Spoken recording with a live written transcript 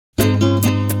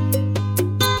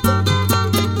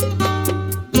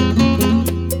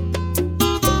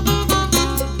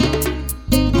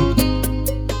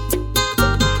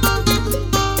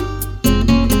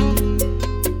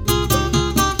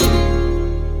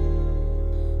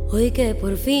Hoy que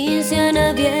por fin se han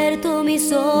abierto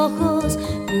mis ojos,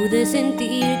 pude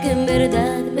sentir que en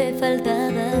verdad me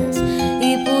faltabas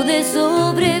y pude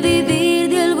sobrevivir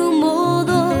de algún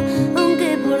modo,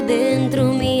 aunque por dentro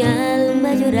mi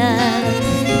alma lloraba.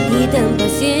 Y tan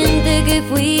paciente que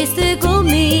fuiste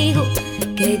conmigo,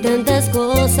 que hay tantas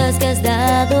cosas que has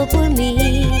dado por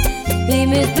mí, y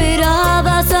me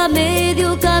esperabas a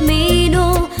medio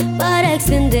camino para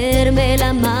extenderme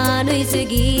la mano y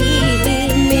seguir.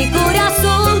 Mi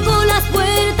corazón con las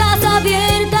puertas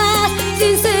abiertas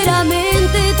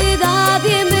sinceramente te da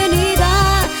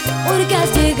bienvenida, porque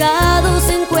has llegado,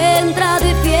 se encuentra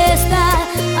de fiesta.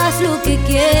 Haz lo que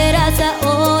quieras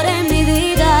ahora en mi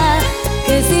vida,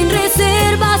 que sin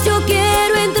reservas yo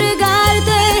quiero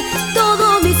entregarte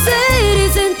todo mi ser y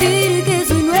sentir que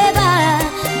soy nueva.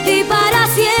 Y para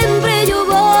siempre yo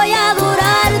voy a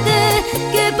adorarte,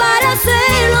 que para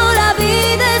hacerlo la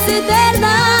vida es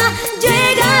eterna.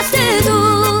 Llegaste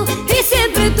tú y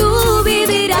siempre tú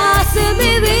vivirás en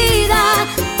mi vida,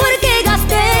 porque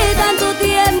gasté tanto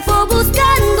tiempo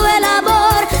buscando el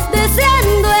amor,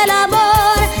 deseando el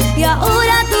amor, y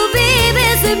ahora tú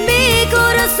vives en mi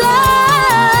corazón.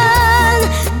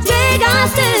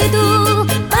 Llegaste tú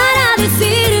para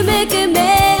decirme que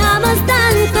me amas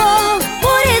tanto,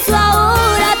 por eso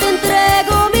ahora te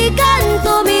entrego mi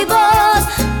canto, mi voz,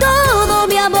 todo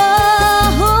mi amor.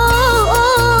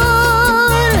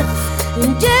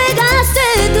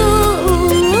 Llegaste tú.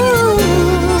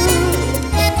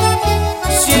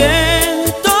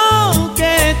 Siento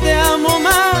que te amo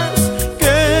más,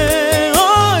 que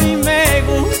hoy me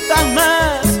gustas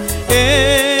más.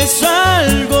 Es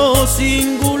algo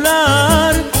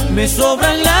singular, me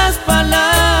sobran las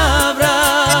palabras.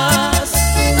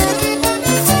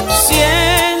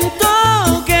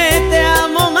 Siento que te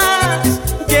amo más,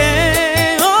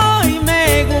 que hoy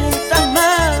me gustas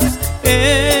más.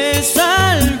 Es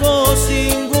algo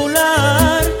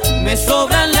singular, me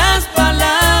sobran las palabras.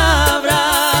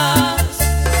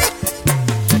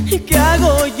 ¿Qué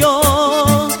hago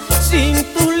yo sin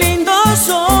tus lindos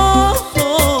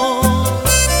ojos?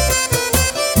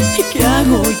 ¿Qué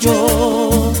hago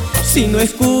yo si no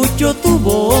escucho tu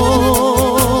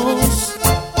voz?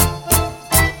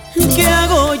 ¿Qué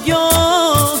hago yo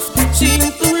sin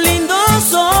tus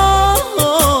lindos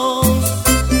ojos?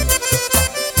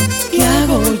 ¿Qué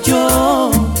hago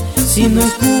yo si no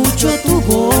escucho tu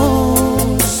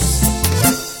voz?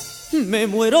 Me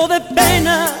muero de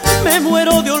pena, me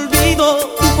muero de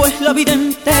olvido, pues la vida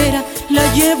entera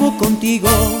la llevo contigo.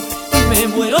 Me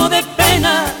muero de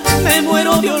pena, me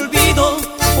muero de olvido,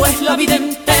 pues la vida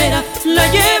entera la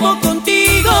llevo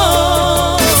contigo.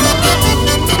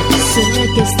 Sé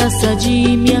que estás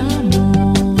allí, mi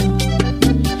amor,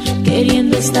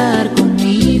 queriendo estar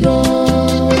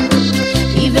conmigo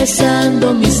y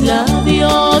besando mis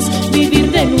labios,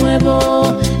 vivir de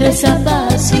nuevo esa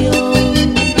pasión.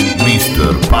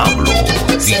 Mr. Pablo,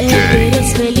 Sé que DJ.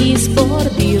 eres feliz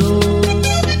por Dios,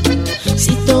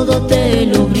 si todo te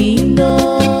lo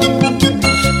brindo,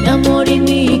 mi amor y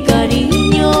mi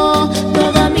cariño,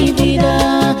 toda mi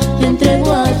vida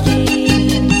entrego a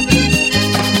ti.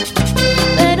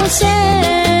 Pero sé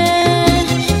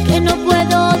que no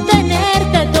puedo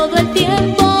tenerte todo el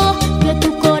tiempo, que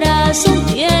tu corazón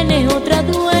tiene otra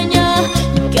dueña,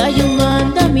 que hay un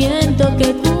mandamiento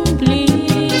que cumplir.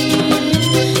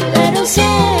 Pero sé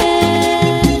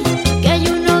que hay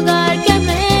un hogar que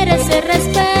merece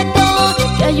respeto,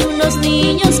 que hay unos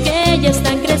niños que ya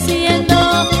están creciendo,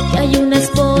 que hay una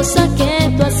esposa que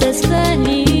tú haces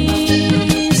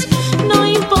feliz. No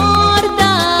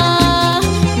importa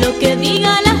lo que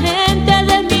diga la gente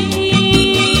de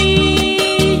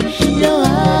mí, lo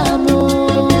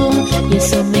amo y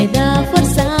eso me da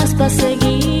fuerzas para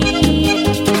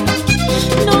seguir.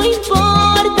 No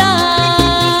importa,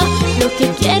 lo que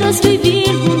quiero es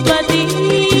vivir junto a ti.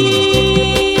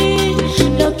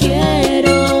 Lo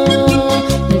quiero,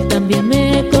 él también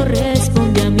me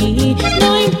corresponde a mí.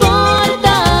 No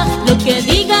importa lo que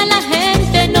diga la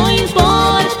gente, no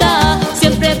importa,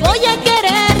 siempre voy a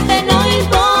quererte. No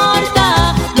importa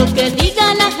lo que diga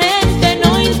la gente,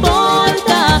 no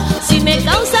importa si me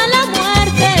causa la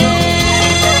muerte.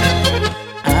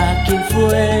 Aquí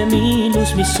fue mi luz,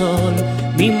 mi sol,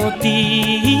 mi motivación.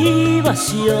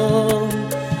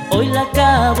 Hoy la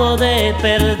acabo de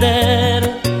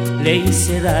perder, le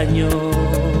hice daño.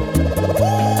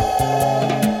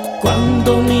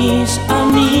 Cuando mis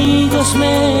amigos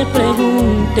me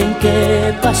pregunten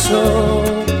qué pasó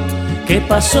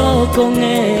con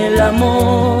el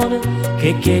amor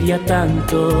que quería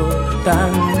tanto,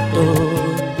 tanto,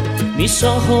 mis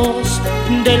ojos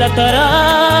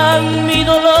delatarán mi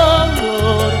dolor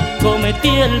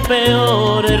Cometí el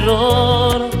peor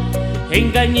error,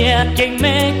 engañé a quien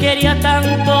me quería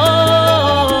tanto,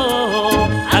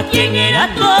 a quien era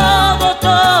todo,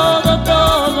 todo,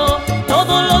 todo,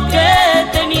 todo lo que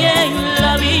tenía en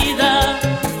la vida.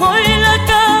 Hoy la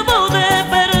acabo de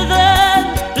perder,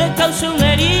 le causé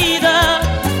una herida,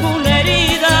 una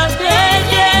herida.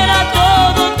 Ella era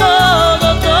todo,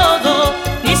 todo, todo,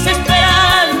 mis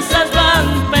esperanzas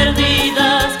van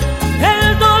perdidas.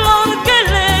 El dolor que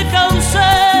le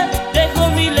causé dejó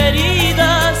mil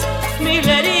heridas,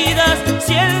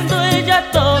 siendo ella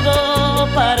todo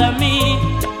para mí.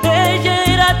 Ella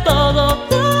era todo,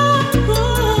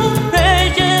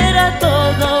 ella era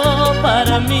todo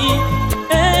para mí.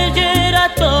 Ella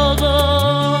era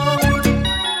todo,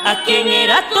 a quien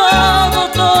era todo,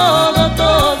 todo,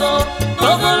 todo,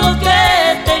 todo lo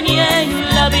que tenía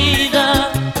en la vida.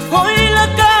 Hoy la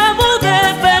acabo de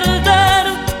perder,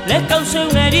 le causé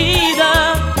una herida,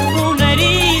 una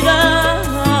herida.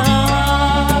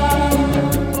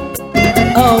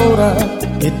 Ahora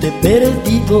que te he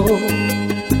perdido,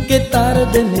 que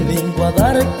tarde me vengo a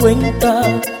dar cuenta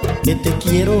que te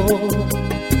quiero.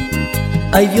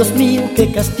 Ay, Dios mío,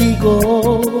 qué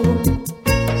castigo.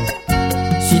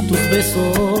 Si tus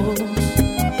besos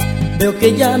veo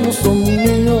que ya no son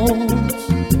míos,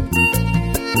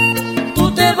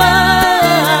 tú te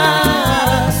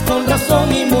vas con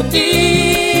razón y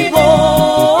motivos.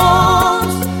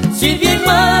 Si bien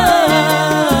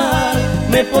mal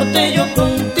me porté yo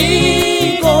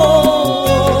contigo,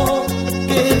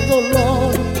 qué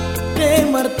dolor, qué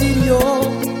martirio,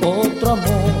 otro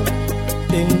amor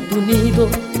en tu nido.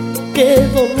 Qué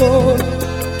dolor,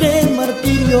 qué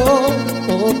martirio,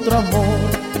 otro amor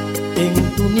en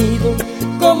tu nido.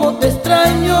 Cómo te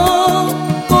extraño,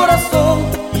 corazón,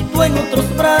 y tú en otros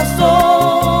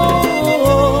brazos.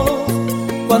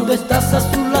 Cuando estás a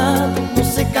su lado, no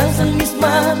se cansan mis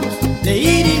manos de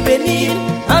ir y venir,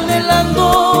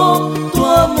 anhelando tu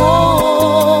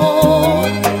amor.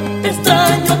 Te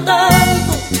extraño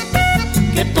tanto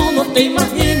que tú no te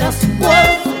imaginas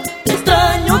cuánto. Te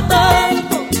extraño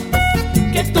tanto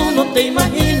que tú no te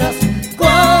imaginas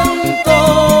cuánto.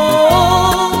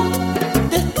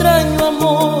 Te extraño,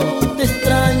 amor, te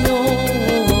extraño.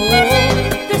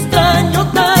 Te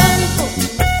extraño tanto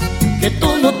que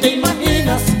tú no te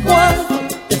imaginas cuánto.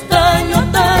 Te extraño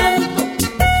tanto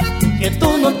que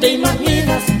tú no te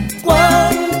imaginas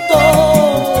cuánto.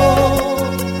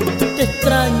 Te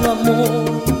extraño,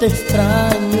 amor, te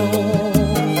extraño.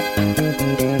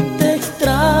 Te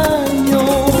extraño.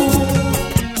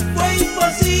 Fue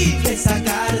imposible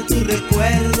sacar tu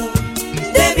recuerdo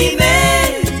de mi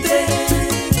mente.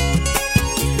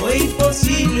 Fue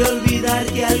imposible olvidar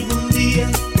que algún día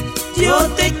yo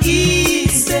te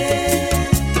quise.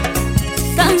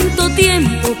 Tanto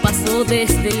tiempo pasó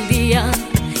desde el día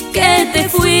que te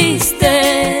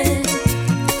fuiste.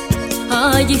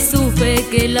 Allí supe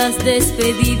que las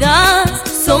despedidas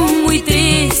son muy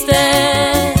tristes.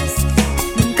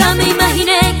 Nunca me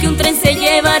imaginé que un tren se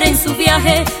llevara en su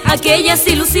viaje aquellas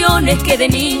ilusiones que de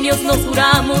niños nos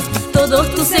juramos.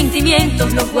 Todos tus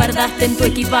sentimientos los guardaste en tu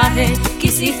equipaje.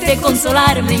 Quisiste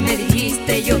consolarme y me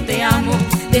dijiste yo te amo.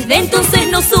 Desde entonces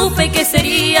no supe qué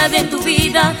sería de tu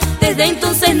vida. Desde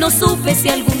entonces no supe si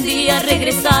algún día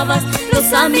regresabas.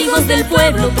 Los amigos del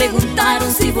pueblo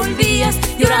preguntaron si volvías.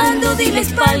 Llorando di la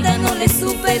espalda, no les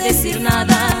supe decir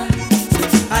nada.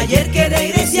 Ayer que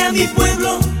regresé a mi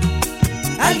pueblo,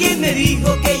 alguien me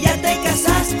dijo que ya te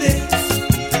casaste.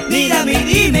 Mírame y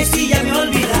dime si ya me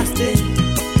olvidaste.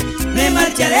 Me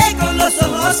marcharé con los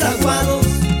ojos aguados.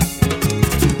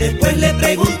 Después le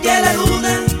pregunté a la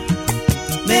luna,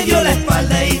 me dio la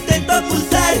espalda e intentó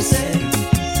ocultarse.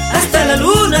 Hasta la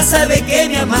luna sabe que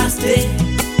me amaste,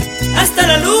 hasta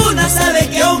la luna sabe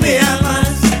que aún me amas.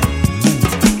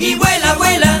 Y vuela,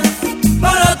 vuela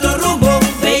por otro rumbo,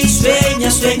 ve y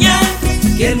sueña, sueña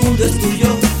que el mundo es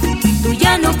tuyo. Tú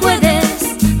ya no puedes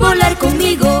volar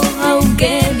conmigo,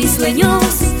 aunque mis sueños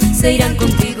se irán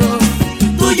contigo.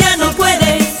 Tú ya no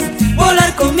puedes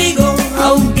volar conmigo,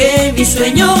 aunque mis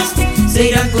sueños se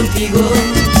irán contigo.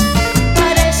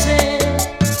 Parece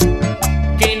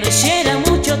que no hiciera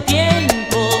mucho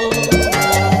tiempo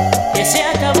que se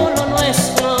acabó lo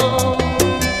nuestro,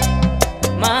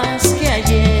 más que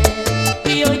ayer.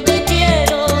 Y hoy te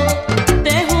quiero,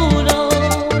 te juro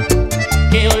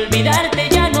que olvidarte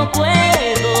ya no puedo.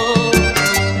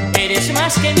 Eres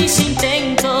más que mis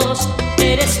intentos,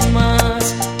 eres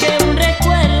más que un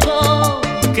recuerdo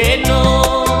que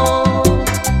no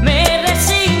me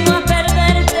resigno a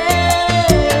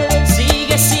perderte.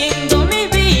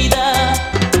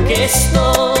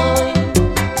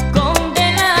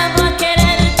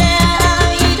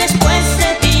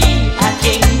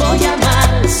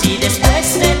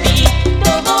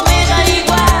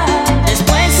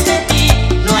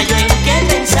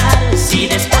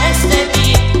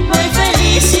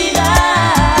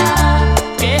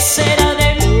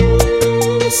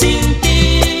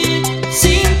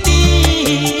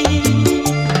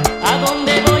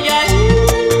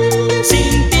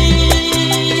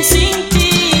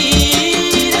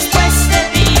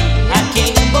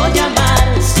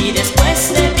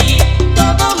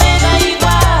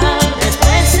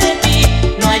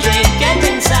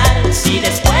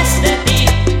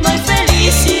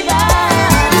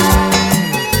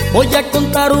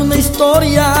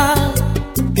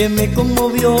 que me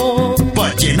conmovió.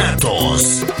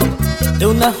 Vallenatos. De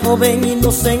una joven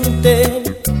inocente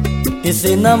que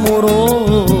se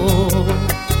enamoró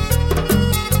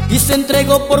y se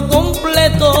entregó por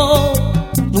completo.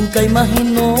 Nunca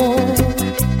imaginó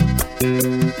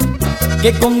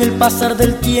que con el pasar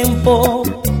del tiempo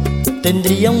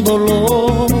tendría un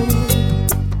dolor.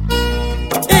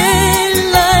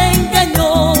 Él la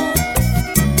engañó,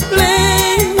 le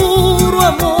juró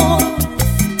amor,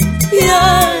 y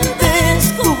al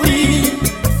descubrir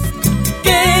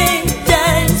que ya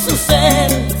en su ser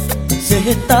se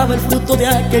gestaba el fruto de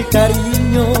aquel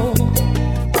cariño,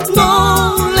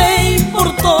 no le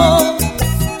importó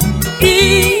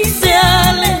y se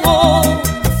alejó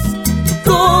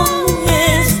con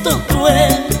gesto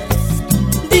cruel,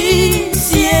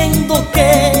 diciendo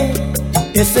que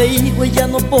ese hijo ella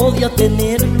no podía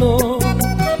tenerlo.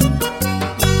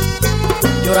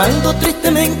 Llorando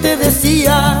tristemente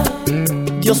decía: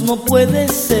 Dios, no puede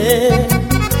ser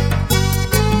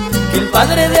que el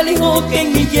padre del hijo que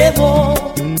en mí llevo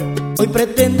hoy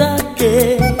pretenda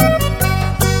que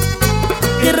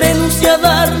renuncie a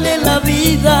darle la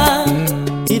vida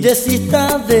y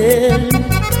desista de él.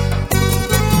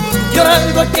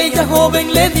 Llorando aquella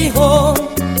joven le dijo: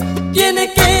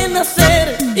 tiene que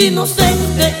nacer,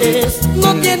 inocente es,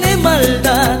 no tiene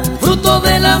maldad, fruto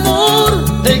del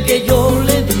amor del que yo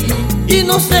le di.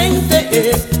 Inocente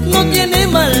es, no tiene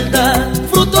maldad,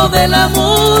 fruto del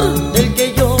amor del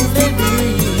que yo le di.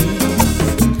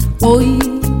 Hoy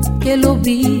que lo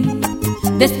vi,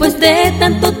 después de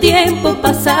tanto tiempo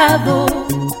pasado,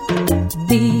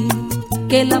 vi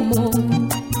que el amor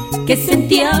que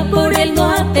sentía por él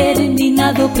no ha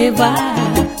terminado, que va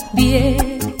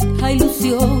vieja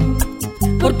ilusión,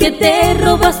 porque te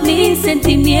robas mis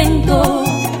sentimientos.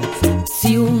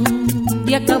 Si un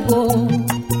día acabó,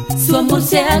 su amor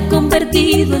se ha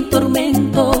convertido en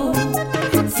tormento.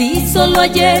 Si solo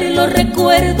ayer lo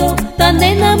recuerdo, tan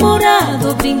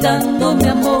enamorado, brindando mi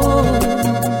amor.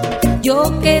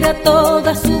 Yo que era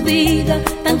toda su vida,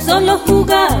 tan solo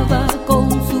jugaba con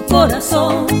su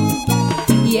corazón.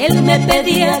 Y él me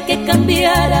pedía que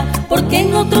cambiara, porque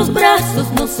en otros brazos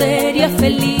no sería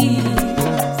feliz.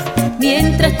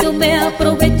 Mientras yo me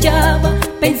aprovechaba,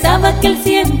 pensaba que él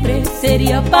siempre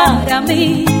sería para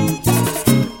mí.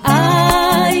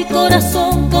 Ay,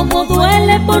 corazón, cómo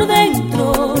duele por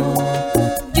dentro.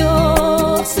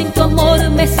 Yo sin tu amor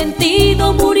me he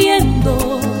sentido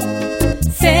muriendo.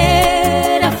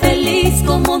 Será feliz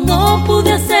como no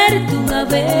pude hacerte una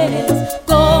vez.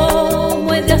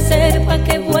 ¿Cómo he de hacer para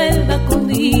que vuelva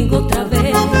conmigo otra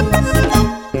vez?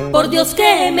 Por Dios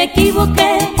que me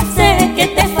equivoqué, sé que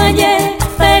te fallé,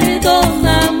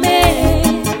 perdóname.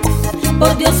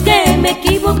 Por Dios que me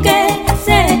equivoqué,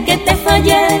 sé que te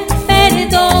fallé,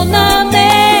 perdóname.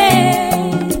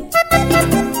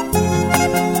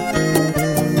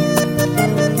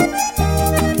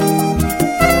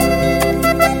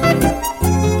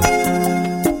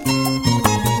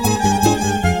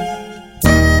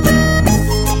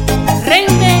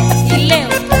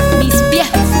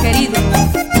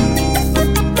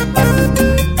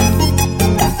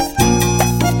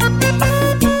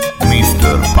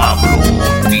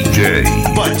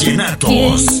 Vallenatos.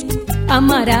 ¿Quién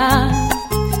amará?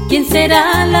 ¿Quién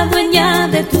será la dueña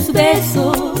de tus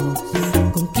besos?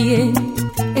 ¿Con quién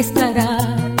estarás?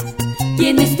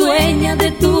 ¿Quién es dueña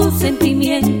de tus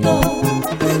sentimientos?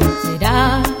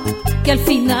 ¿Será que al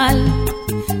final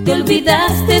te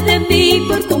olvidaste de mí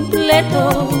por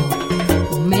completo?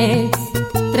 ¿O me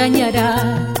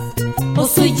extrañarás? ¿O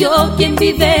soy yo quien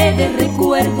vive de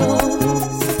recuerdos?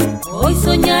 Hoy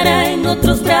soñará en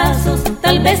otros brazos,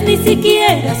 tal vez ni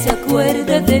siquiera se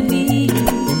acuerde de mí.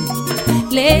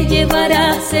 Le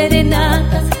llevará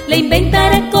serenatas, le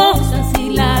inventará cosas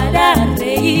y la hará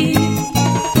reír.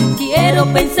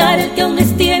 Quiero pensar que aún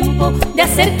es tiempo de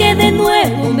hacer que de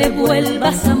nuevo me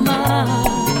vuelvas a amar,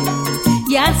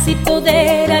 y así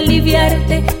poder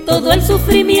aliviarte todo el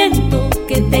sufrimiento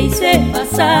que te hice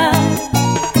pasar.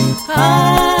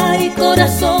 Ay,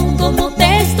 corazón, cómo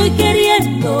te estoy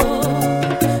queriendo.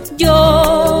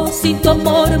 Yo sin tu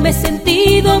amor me he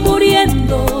sentido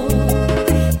muriendo.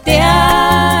 Te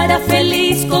hará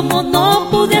feliz como no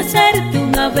pude hacerte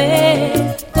una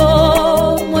vez.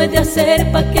 ¿Cómo he de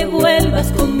hacer para que vuelvas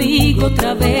conmigo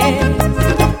otra vez?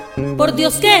 Por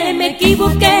Dios que me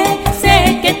equivoqué,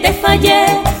 sé que te fallé,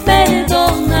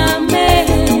 perdóname.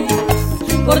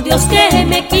 Por Dios que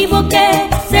me equivoqué,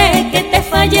 sé que te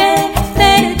fallé,